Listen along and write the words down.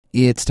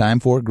It's time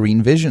for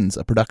Green Visions,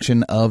 a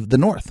production of The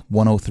North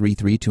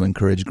 103.3 to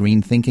encourage green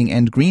thinking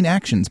and green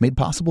actions made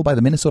possible by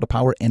the Minnesota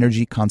Power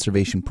Energy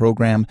Conservation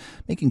Program,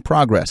 making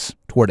progress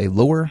toward a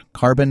lower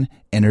carbon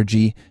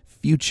energy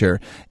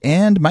future.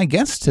 And my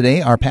guests today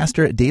are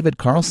Pastor David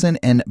Carlson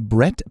and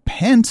Brett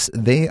Pence.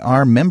 They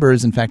are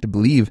members, in fact, I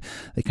believe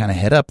they kind of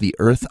head up the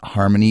Earth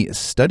Harmony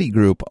Study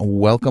Group.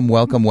 Welcome,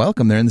 welcome,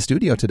 welcome. They're in the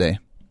studio today.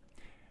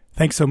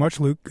 Thanks so much,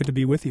 Luke. Good to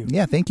be with you.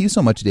 Yeah, thank you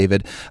so much,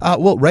 David.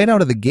 Well, right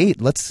out of the gate,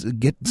 let's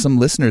get some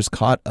listeners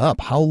caught up.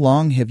 How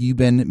long have you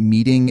been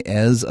meeting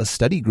as a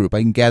study group?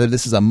 I can gather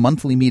this is a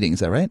monthly meeting.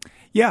 Is that right?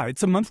 Yeah,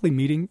 it's a monthly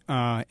meeting,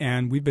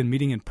 and we've been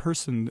meeting in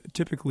person,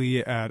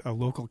 typically at a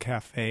local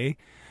cafe,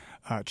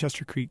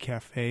 Chester Creek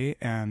Cafe,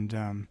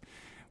 and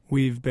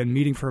we've been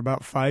meeting for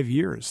about 5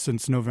 years,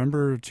 since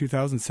November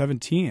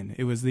 2017.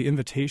 It was the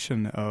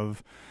invitation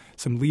of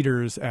some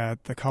leaders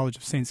at the College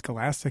of St.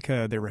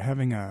 Scholastica. They were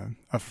having a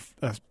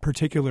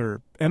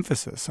particular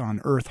emphasis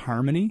on Earth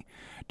Harmony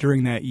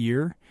during that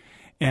year,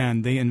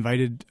 and they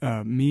invited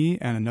me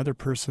and another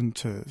person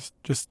to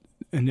just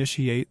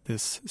initiate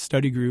this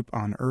study group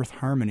on Earth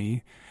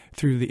Harmony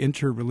through the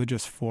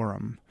Interreligious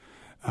Forum.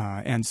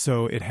 And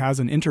so it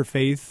has an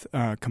interfaith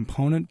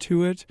component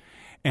to it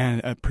and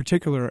a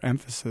particular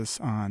emphasis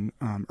on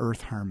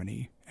Earth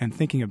Harmony and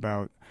thinking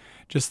about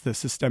just the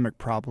systemic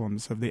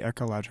problems of the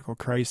ecological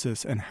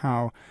crisis and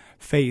how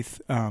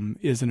faith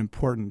is an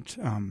important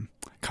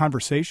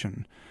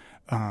conversation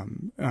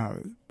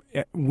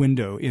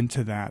window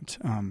into that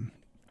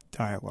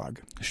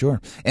dialogue. Sure.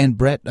 And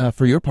Brett,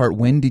 for your part,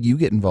 when did you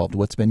get involved?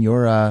 What's been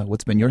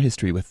your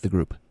history with the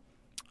group?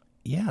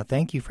 Yeah,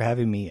 thank you for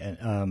having me.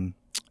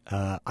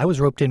 I was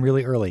roped in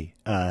really early.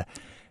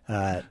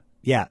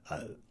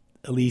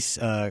 Elise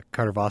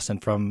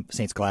Carter-Vossen from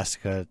St.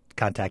 Scholastica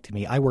contacted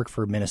me. I work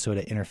for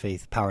Minnesota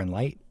Interfaith Power and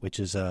Light, which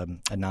is a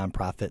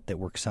nonprofit that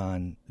works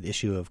on the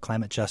issue of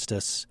climate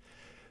justice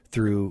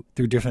through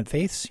different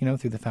faiths,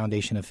 through the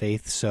foundation of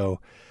faith.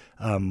 So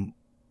when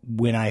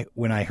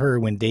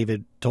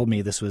David told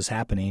me this was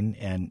happening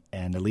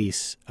and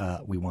Elise,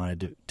 we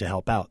wanted to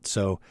help out.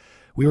 So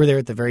we were there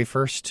at the very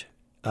first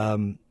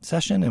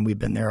session, and we've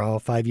been there all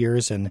 5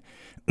 years. And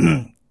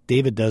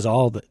David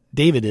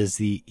is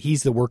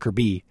he's the worker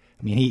bee.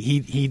 I mean,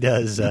 he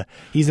does.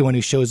 He's the one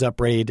who shows up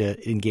ready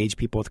to engage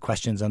people with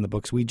questions on the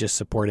books. We just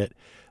support it.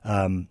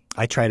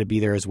 I try to be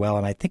there as well,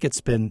 and I think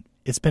it's been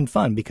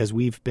fun because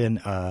we've been.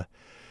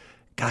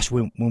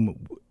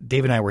 When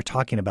Dave and I were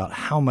talking about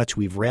how much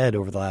we've read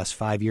over the last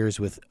 5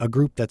 years with a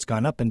group that's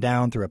gone up and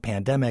down through a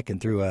pandemic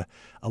and through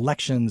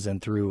elections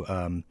and through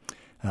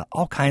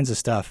all kinds of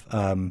stuff.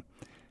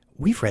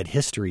 We've read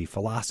history,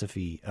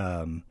 philosophy,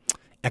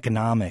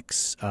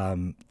 economics,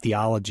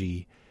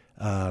 theology.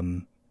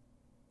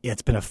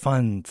 It's been a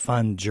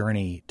fun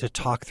journey to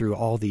talk through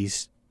all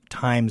these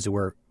times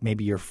where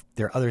maybe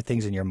there are other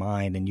things in your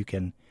mind and you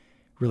can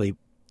really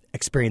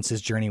experience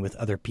this journey with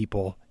other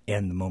people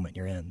and the moment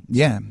you're in.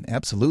 Yeah,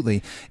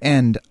 absolutely.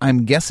 And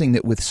I'm guessing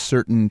that with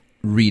certain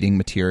reading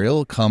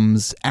material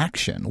comes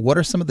action. What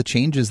are some of the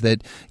changes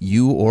that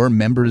you or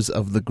members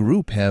of the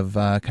group have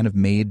kind of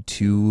made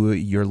to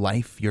your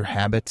life, your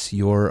habits,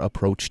 your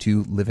approach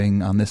to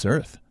living on this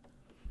earth?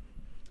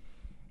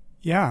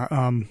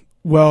 Yeah,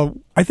 well,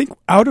 I think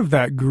out of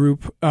that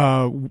group,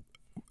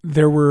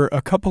 there were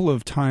a couple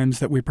of times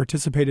that we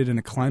participated in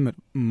a climate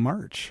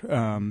march,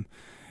 and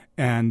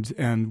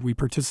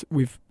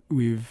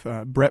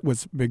Brett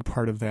was a big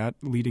part of that,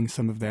 leading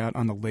some of that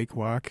on the Lake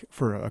Walk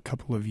for a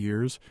couple of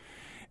years,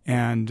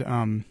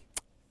 and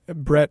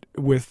Brett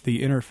with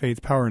the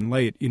Interfaith Power and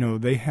Light,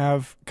 they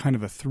have kind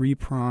of a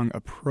three-prong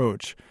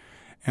approach,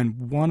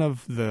 and one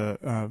of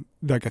the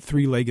like a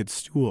three-legged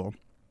stool.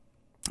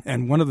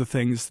 And one of the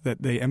things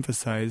that they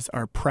emphasize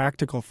are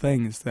practical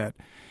things that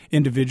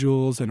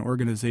individuals and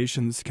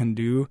organizations can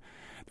do.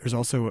 There's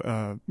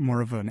also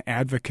more of an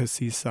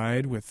advocacy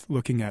side with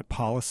looking at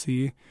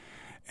policy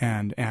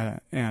and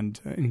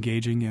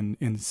engaging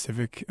in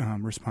civic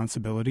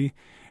responsibility.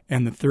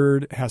 And the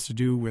third has to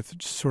do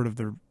with sort of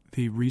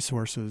the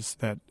resources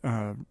that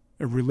a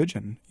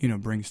religion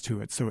brings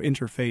to it. So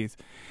interfaith.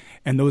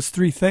 And those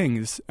three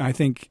things, I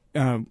think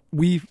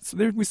we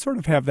sort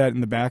of have that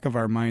in the back of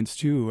our minds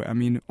too. I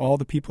mean, all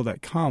the people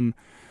that come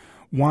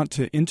want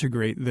to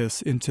integrate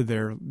this into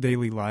their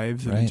daily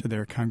lives and into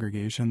their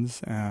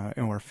congregations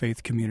or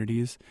faith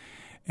communities.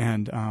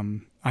 And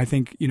I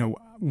think,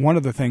 one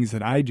of the things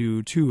that I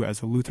do too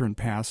as a Lutheran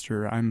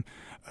pastor, I'm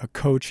a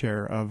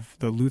co-chair of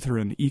the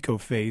Lutheran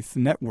Eco-Faith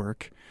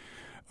Network,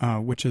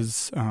 which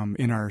is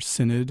in our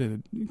synod,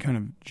 a kind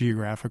of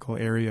geographical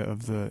area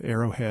of the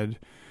Arrowhead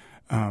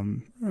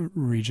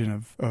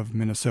region of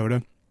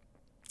Minnesota.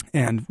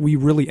 And we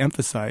really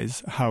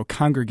emphasize how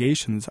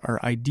congregations are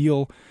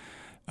ideal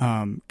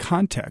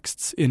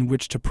contexts in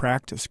which to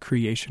practice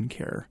creation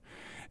care.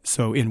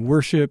 So in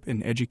worship,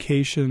 in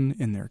education,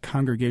 in their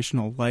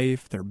congregational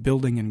life, their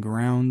building and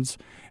grounds,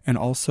 and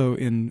also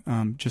in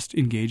just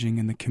engaging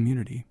in the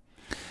community.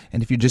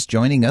 And if you're just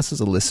joining us as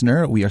a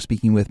listener, we are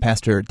speaking with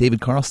Pastor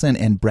David Carlson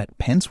and Brett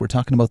Pence. We're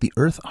talking about the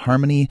Earth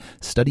Harmony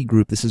Study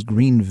Group. This is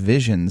Green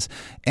Visions.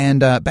 And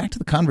back to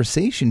the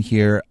conversation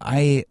here,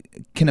 I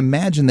can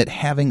imagine that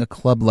having a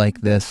club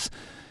like this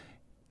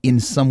in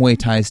some way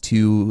ties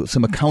to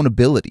some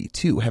accountability,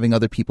 too. Having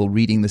other people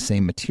reading the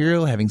same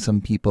material, having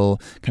some people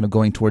kind of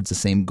going towards the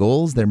same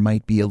goals, there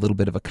might be a little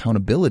bit of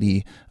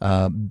accountability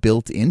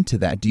built into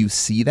that. Do you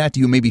see that? Do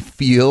you maybe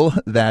feel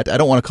that, I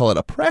don't want to call it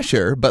a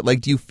pressure, but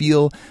like, do you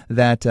feel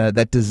that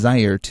that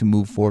desire to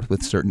move forward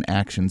with certain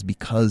actions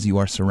because you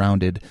are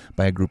surrounded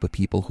by a group of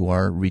people who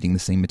are reading the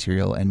same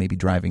material and maybe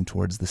driving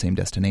towards the same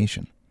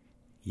destination?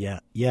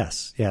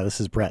 Yes. Yeah, this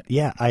is Brett.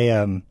 Yeah,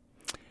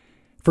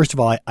 first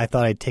of all, I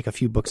thought I'd take a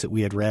few books that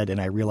we had read,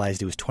 and I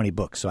realized it was 20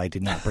 books, so I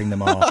did not bring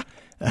them all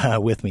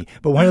with me.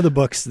 But one of the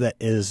books that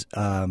is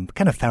kind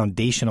of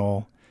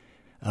foundational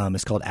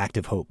is called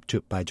Active Hope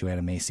by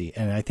Joanna Macy.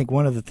 And I think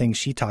one of the things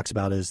she talks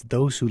about is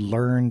those who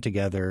learn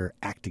together,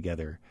 act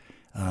together.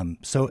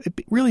 So it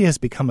really has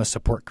become a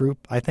support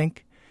group, I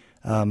think.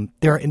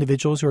 There are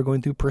individuals who are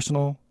going through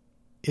personal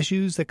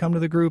issues that come to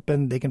the group,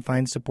 and they can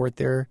find support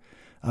there.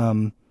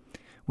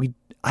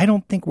 I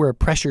don't think we're a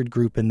pressured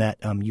group in that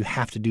you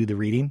have to do the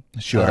reading.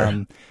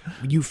 Sure.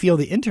 You feel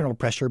the internal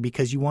pressure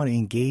because you want to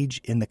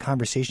engage in the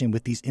conversation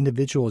with these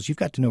individuals you've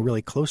got to know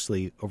really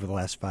closely over the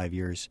last 5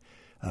 years.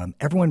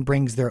 Everyone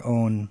brings their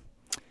own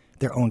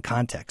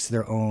context,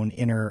 their own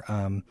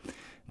inner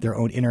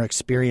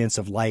experience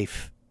of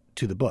life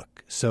to the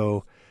book.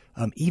 So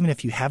even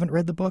if you haven't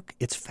read the book,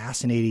 it's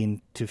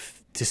fascinating to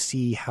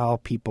see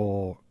how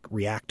people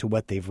react to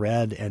what they've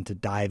read and to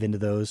dive into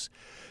those.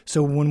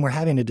 So when we're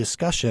having a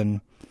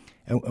discussion,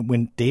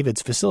 when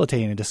David's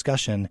facilitating a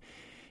discussion,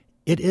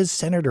 it is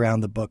centered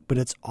around the book, but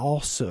it's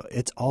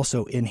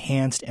also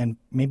enhanced and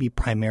maybe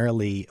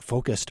primarily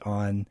focused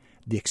on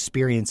the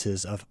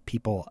experiences of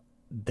people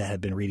that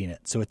have been reading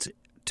it. So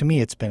to me,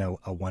 it's been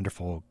a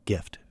wonderful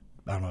gift.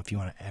 I don't know if you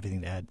want to have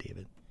anything to add,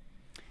 David.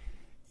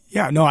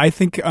 Yeah, no, I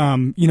think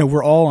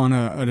we're all on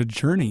a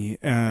journey,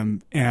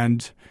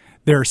 and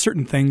there are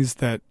certain things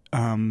that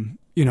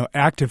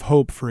Active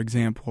Hope, for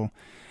example.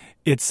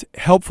 It's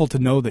helpful to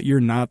know that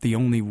you're not the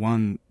only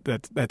one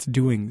that's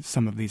doing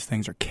some of these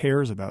things or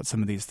cares about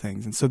some of these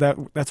things, and so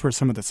that's where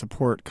some of the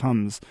support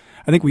comes.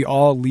 I think we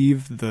all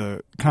leave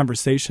the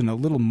conversation a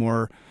little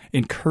more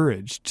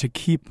encouraged to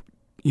keep,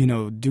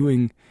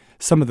 doing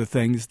some of the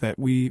things that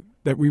we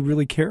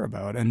really care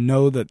about, and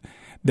know that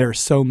there are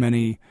so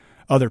many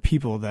other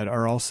people that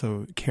are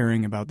also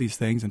caring about these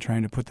things and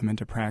trying to put them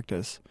into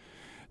practice.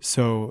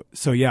 So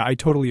yeah, I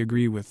totally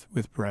agree with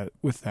Brett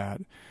with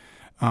that.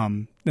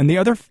 And the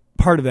other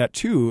part of that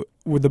too,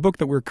 with the book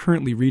that we're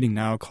currently reading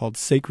now called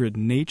Sacred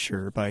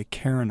Nature by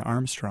Karen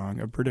Armstrong,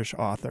 a British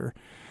author.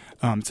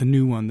 It's a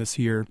new one this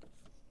year.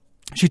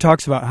 She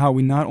talks about how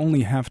we not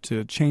only have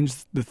to change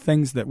the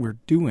things that we're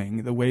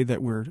doing, the way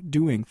that we're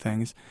doing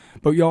things,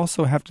 but we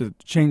also have to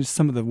change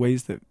some of the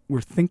ways that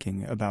we're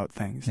thinking about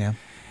things. Yeah.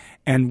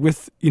 And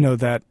with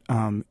that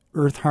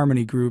Earth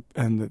Harmony group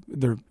and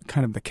their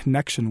kind of the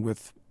connection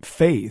with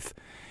faith,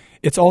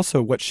 it's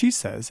also what she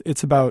says.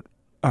 It's about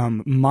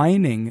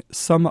mining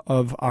some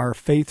of our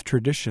faith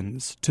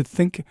traditions to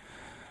think,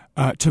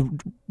 to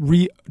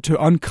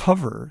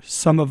uncover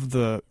some of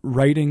the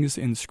writings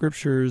in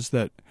scriptures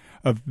that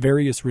of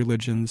various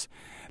religions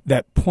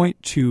that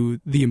point to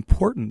the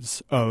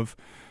importance of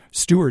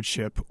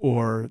stewardship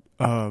or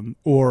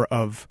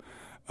of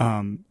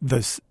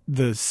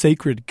the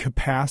sacred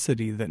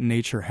capacity that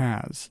nature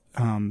has,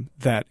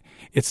 that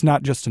it's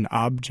not just an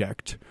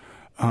object,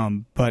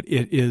 but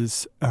it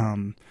is,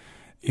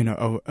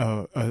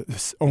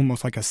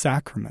 almost like a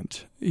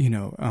sacrament,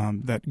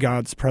 that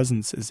God's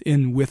presence is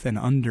in, with, and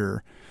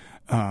under,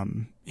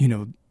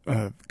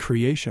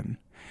 creation.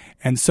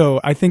 And so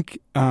I think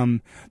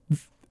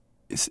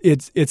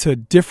it's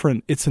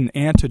an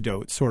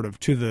antidote sort of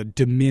to the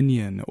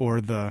dominion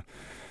or the,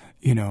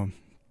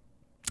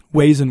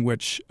 ways in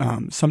which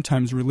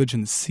sometimes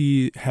religion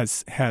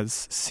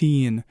has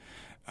seen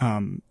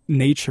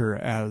nature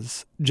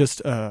as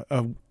just a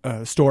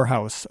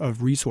storehouse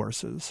of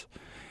resources,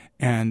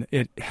 and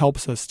it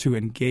helps us to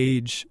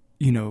engage,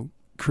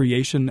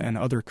 creation and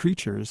other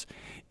creatures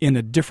in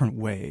a different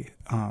way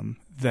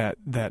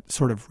that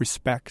sort of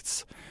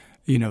respects,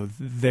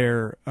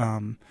 their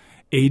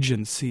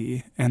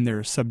agency and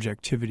their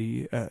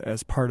subjectivity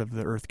as part of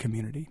the Earth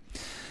community.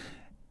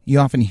 You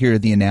often hear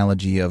the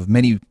analogy of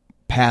many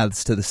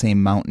paths to the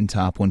same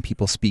mountaintop when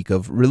people speak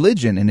of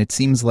religion, and it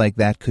seems like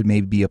that could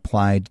maybe be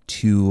applied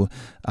to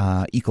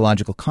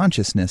ecological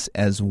consciousness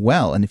as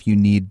well. And if you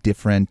need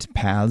different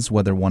paths,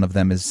 whether one of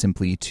them is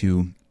simply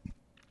to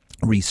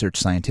research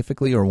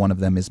scientifically or one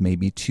of them is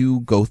maybe to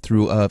go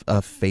through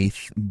a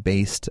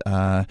faith-based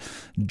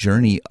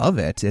journey of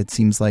it, it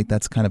seems like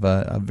that's kind of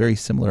a very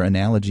similar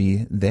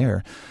analogy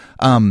there.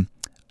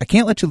 I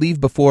can't let you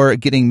leave before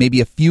getting maybe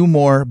a few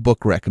more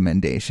book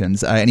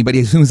recommendations.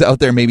 Anybody who's out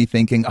there maybe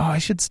thinking, I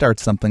should start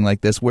something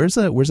like this, where's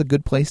a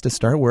good place to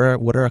start?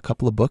 What are a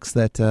couple of books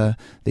that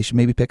they should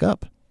maybe pick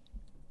up?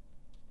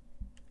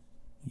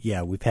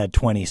 Yeah, we've had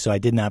 20, so I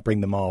did not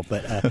bring them all.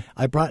 But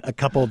I brought a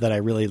couple that I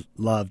really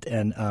loved.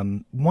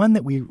 And one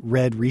that we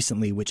read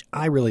recently, which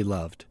I really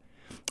loved,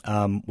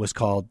 is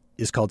called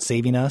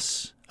Saving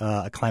Us,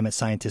 A Climate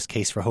Scientist's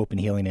Case for Hope and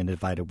Healing in a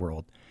Divided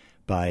World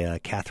by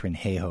Katharine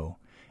Hayhoe.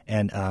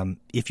 And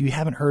if you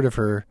haven't heard of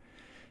her,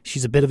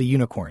 she's a bit of a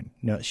unicorn.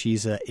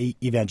 She's an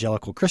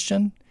evangelical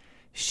Christian.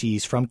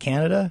 She's from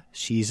Canada.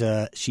 She's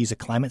a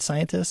climate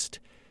scientist.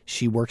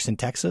 She works in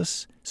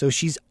Texas. So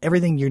she's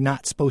everything you're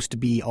not supposed to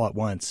be all at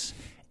once.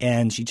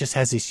 And she just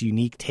has this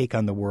unique take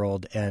on the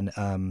world. And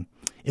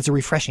it's a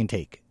refreshing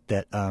take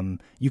that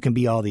you can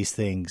be all these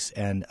things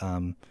and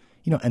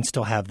and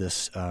still have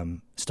this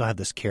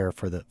care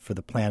for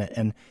the planet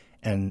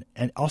and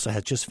also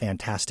has just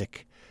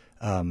fantastic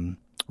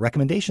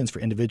recommendations for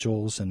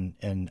individuals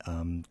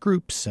and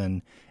groups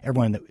and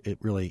everyone that it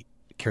really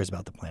cares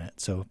about the planet.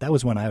 So that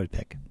was one I would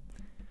pick.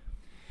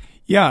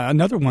 Yeah,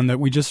 another one that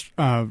we just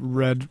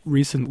read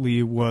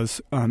recently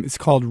was it's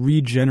called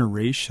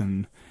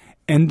Regeneration,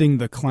 Ending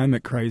the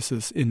Climate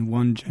Crisis in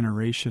One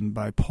Generation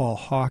by Paul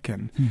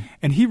Hawken.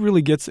 And he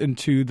really gets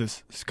into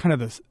this kind of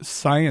the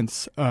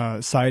science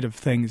side of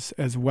things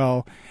as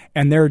well.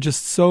 And there are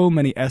just so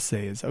many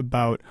essays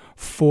about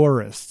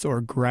forests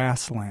or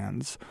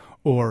grasslands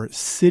or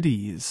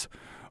cities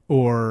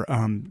or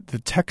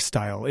the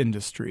textile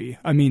industry.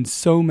 I mean,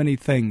 so many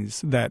things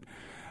that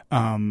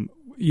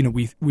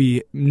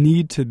we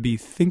need to be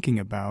thinking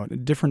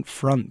about, different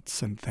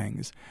fronts and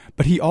things.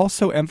 But he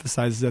also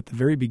emphasizes at the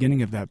very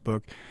beginning of that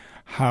book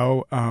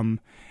how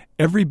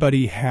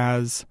everybody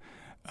has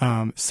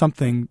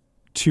something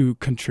to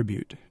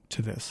contribute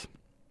to this.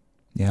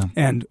 Yeah.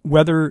 And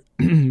whether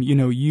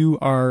you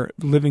are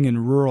living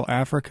in rural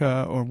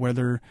Africa or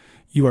whether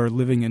you are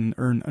living in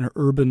an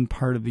urban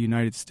part of the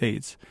United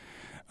States,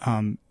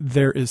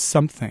 there is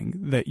something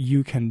that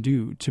you can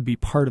do to be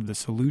part of the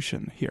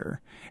solution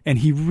here. And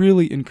he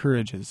really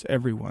encourages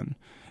everyone,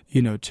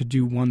 to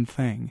do one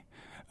thing,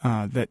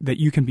 that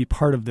you can be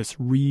part of this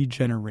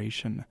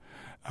regeneration.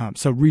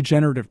 So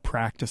regenerative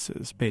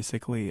practices,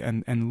 basically,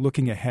 and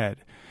looking ahead.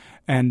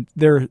 And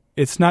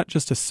it's not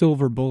just a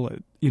silver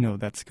bullet,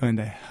 that's going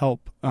to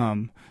help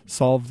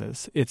solve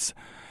this.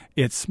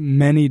 It's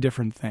many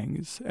different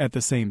things at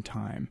the same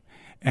time.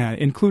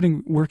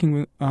 Including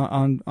working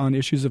on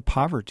issues of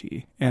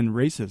poverty and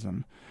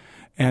racism.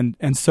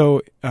 And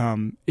so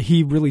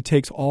he really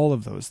takes all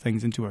of those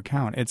things into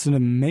account. It's an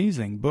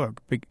amazing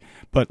book,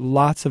 but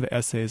lots of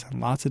essays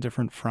on lots of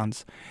different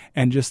fronts.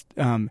 And just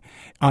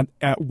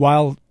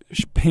while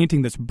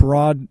painting this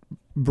broad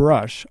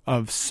brush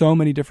of so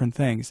many different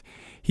things,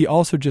 he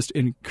also just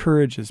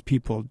encourages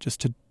people just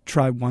to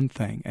try one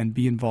thing and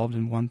be involved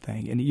in one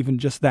thing. And even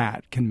just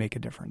that can make a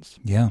difference.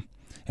 Yeah.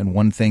 And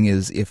one thing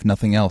is, if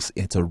nothing else,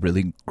 it's a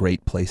really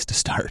great place to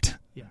start.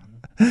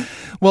 Yeah.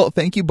 Well,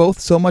 thank you both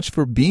so much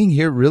for being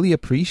here. Really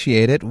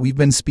appreciate it. We've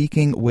been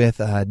speaking with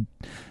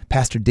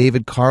Pastor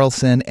David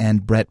Carlson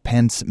and Brett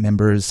Pence,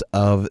 members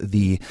of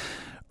the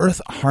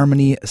Earth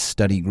Harmony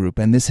Study Group.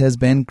 And this has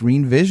been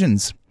Green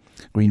Visions.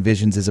 Green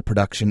Visions is a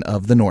production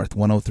of The North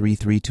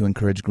 103.3 to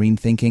encourage green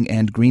thinking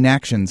and green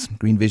actions.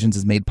 Green Visions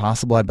is made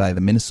possible by the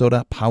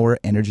Minnesota Power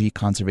Energy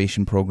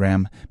Conservation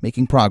Program,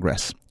 making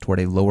progress toward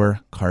a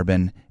lower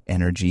carbon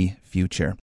energy future.